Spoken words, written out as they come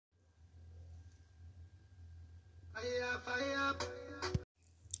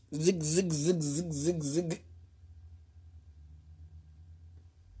Zig, zig, zig, zig, zig, zig.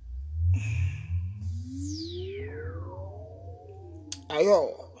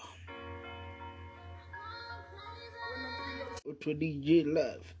 Ayo. Auto DJ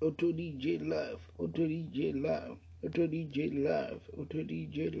Live, Auto DJ Live, Auto DJ Live, Auto DJ Live, Auto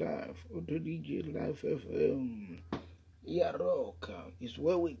DJ Live, Auto DJ Live FM. Yeah, rock is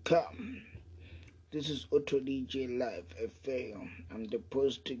where we come. This is Auto DJ Live FM. I'm the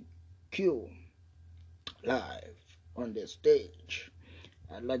post Q live on the stage.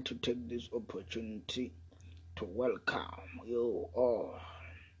 I'd like to take this opportunity to welcome you all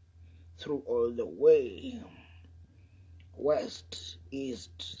through all the way. West,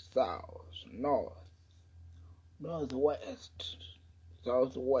 east, south, north, northwest,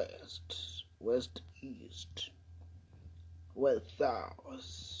 southwest, west, east, west,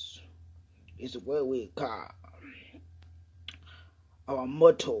 south is where we come. Our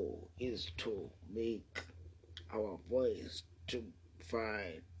motto is to make our voice to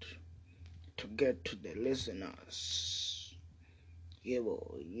fight, to get to the listeners.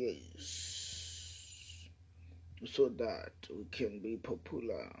 Yes. So that we can be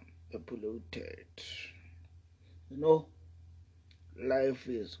populated. You know, life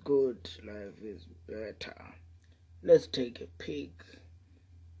is good, life is better. Let's take a peek.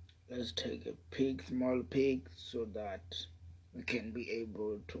 Let's take a peek, small peek, so that we can be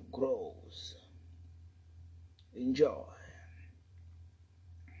able to grow. Enjoy.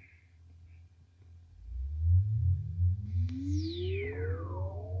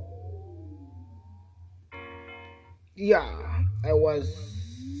 Yeah, I was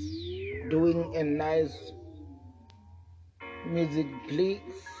doing a nice music please.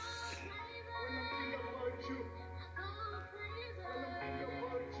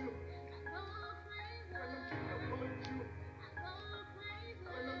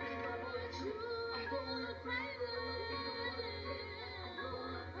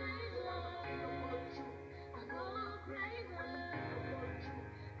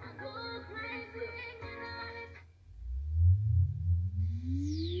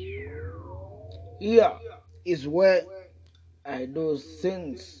 Yeah, is where I do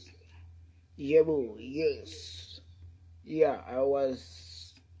things. Yeah, yes. Yeah, I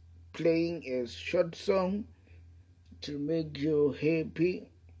was playing a short song to make you happy,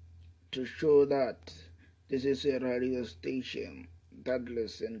 to show that this is a radio station that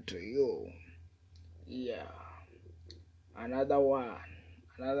listen to you. Yeah, another one,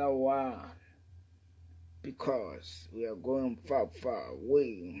 because we are going far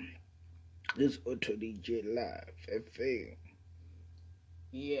away. This Auto DJ Live FM.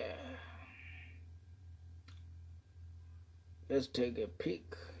 Yeah. Let's take a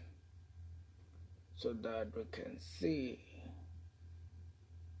peek so that we can see.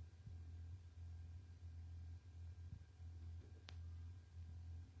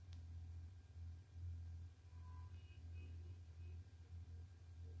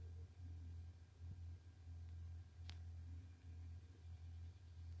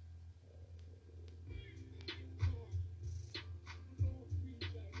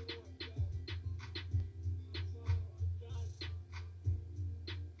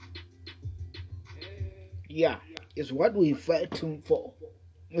 Yeah, it's what we're fighting for.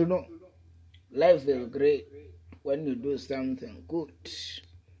 You know, life is great when you do something good.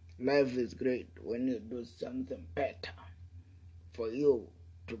 Life is great when you do something better for you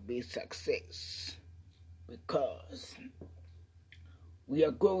to be success. Because we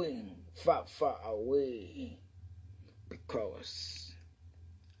are going far away. Because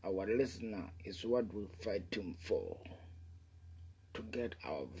our listener is what we're fighting for. To get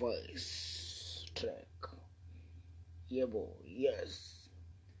our voice track. Yes.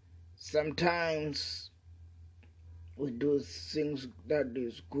 Sometimes we do things that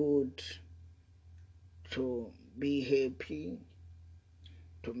is good to be happy,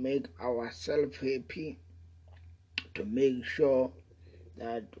 to make ourselves happy, to make sure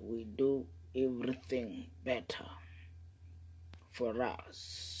that we do everything better for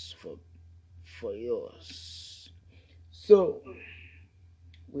us, for yours. So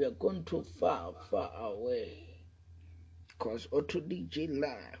we are going too far away. Because Auto DJ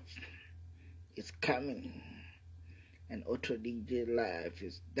Live is coming, and Auto DJ Live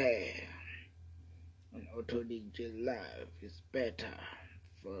is there, and Auto DJ Live is better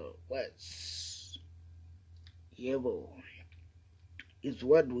for us. It's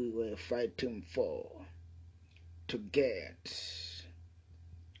what we were fighting for, to get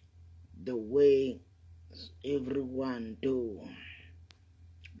the way everyone do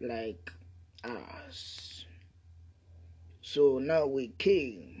like us. So now we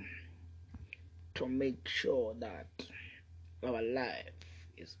came to make sure that our life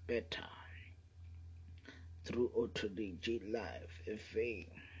is better through AutoDJ Live FA.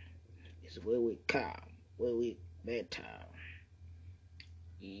 Is where we come, where we better.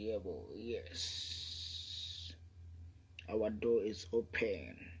 Yeah, boy, yes. Our door is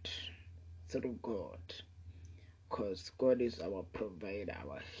opened through God, because God is our provider,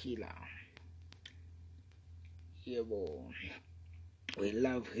 our healer. Yeah, boy. We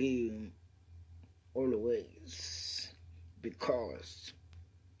love Him always, because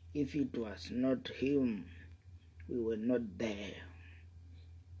if it was not Him, we were not there,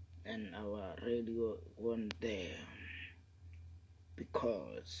 and our radio weren't there.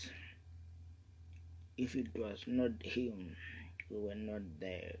 Because if it was not Him, we were not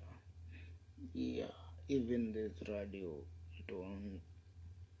there. Yeah, even this radio don't.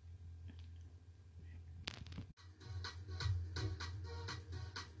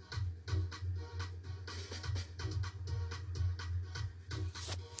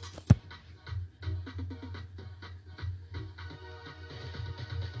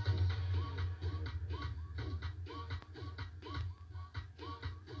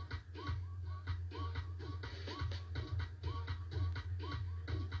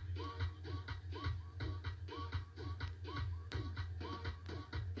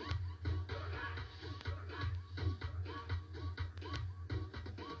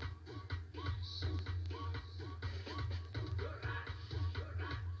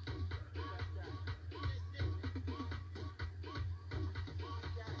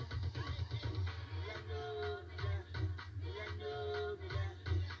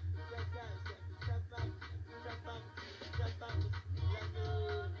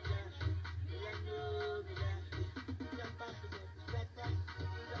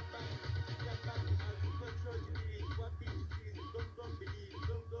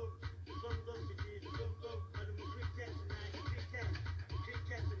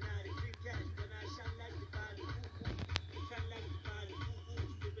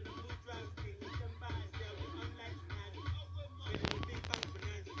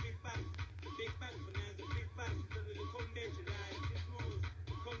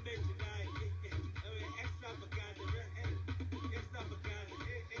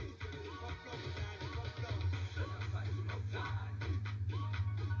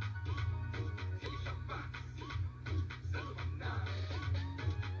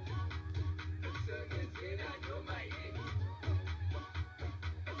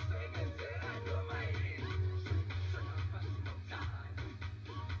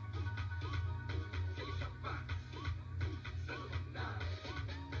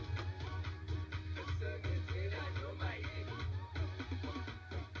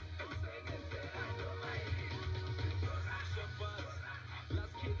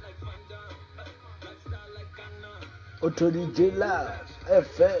 AutoDJ Live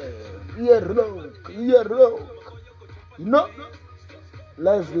FA. Yeah, rock, yeah, rock. You know,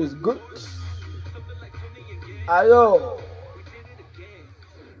 life is good. Ayo.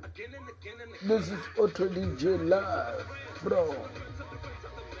 This is AutoDJ Live from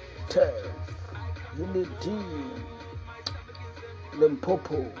Tech Unity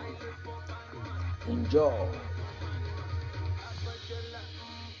Limpopo. Enjoy.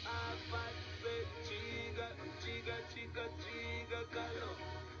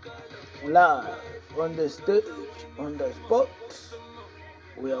 Live on the stage, on the spot.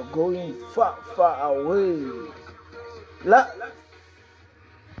 We are going far, far away. Live.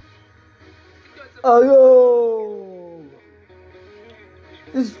 Ayo.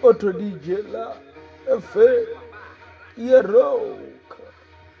 This is AutoDJ Live FA. Yeah, rock.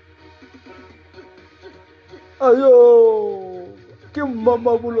 Ayo. Kim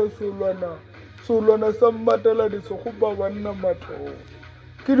mama bulo sulwana. Sulwana sambatela di sokuba wanna mato.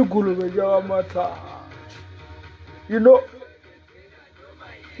 Kiri gulu bejawa mata. You know,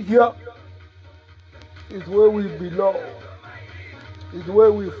 here is where we belong. It's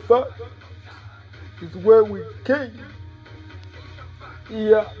where we fight. It's where we came.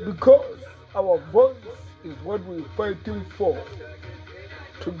 Yeah, because our voice is what we're fighting for,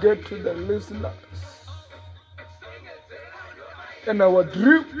 to get to the listeners. And our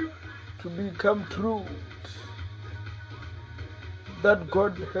dream to become true, that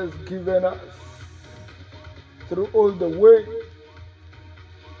God has given us through all the way,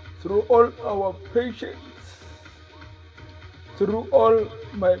 through all our patience, through all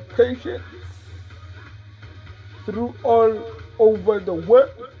my patience, through all over the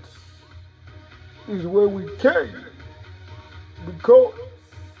world, is where we came, because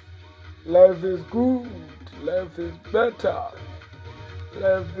life is good. life is better,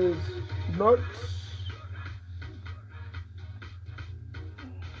 life is not.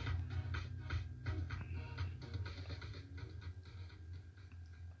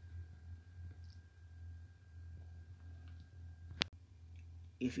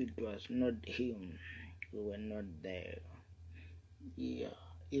 If it was not him, we were not there. Yeah,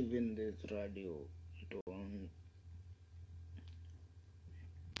 even this radio don't.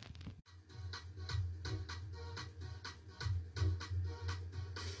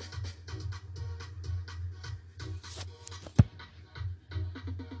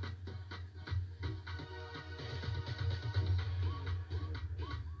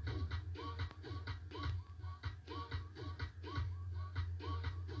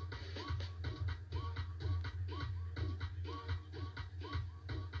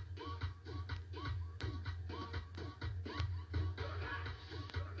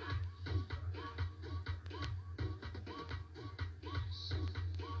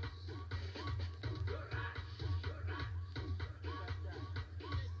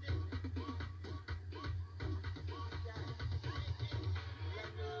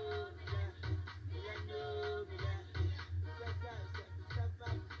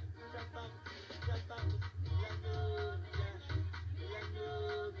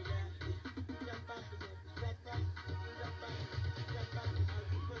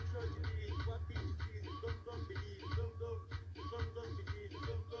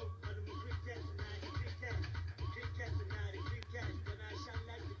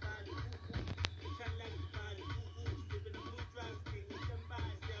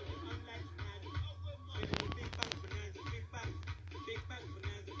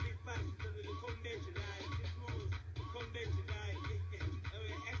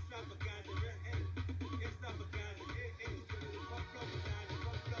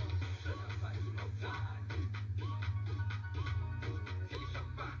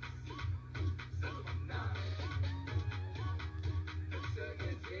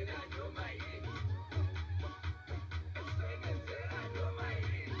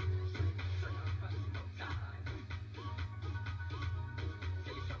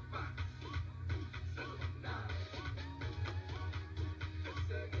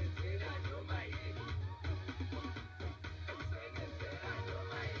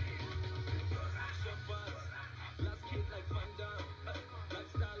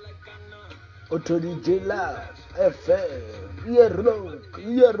 Authority Love FM, yeah,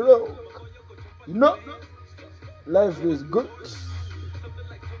 rock. You know, life is good.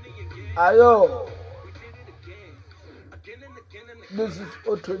 Ayo, this is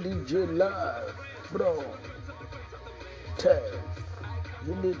Authority Love from Tech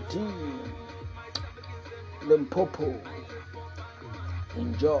Unity Limpopo.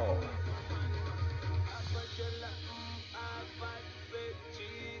 Enjoy.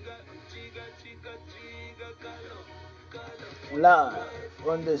 Live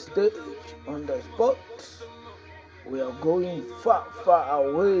on the stage, on the spot, we are going far, far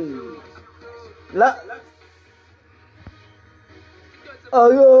away. Live.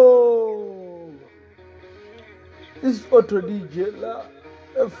 Ayo, this is Auto DJ La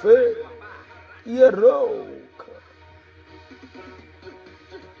FM, yeah, rock.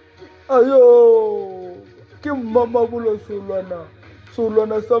 Ayo, Kim Mama Bulo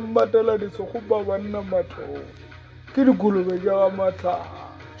Sulana Sambatala de Sokuba Vanamato. You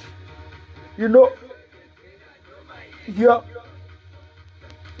know, here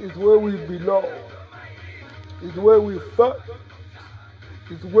is where we belong, is where we fight,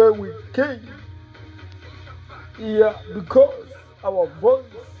 is where we came. Here, because our voice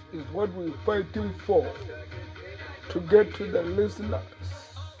is what we're fighting for, to get to the listeners,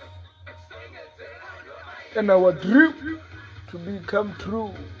 and our dream to become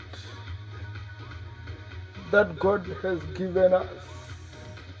true, that God has given us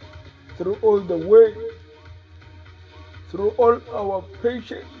through all the way, through all our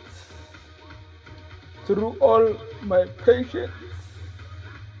patience, through all my patience,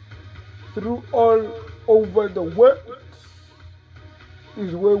 through all over the world,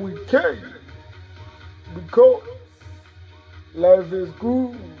 is where we came, because life is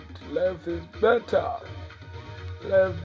good, life is better, life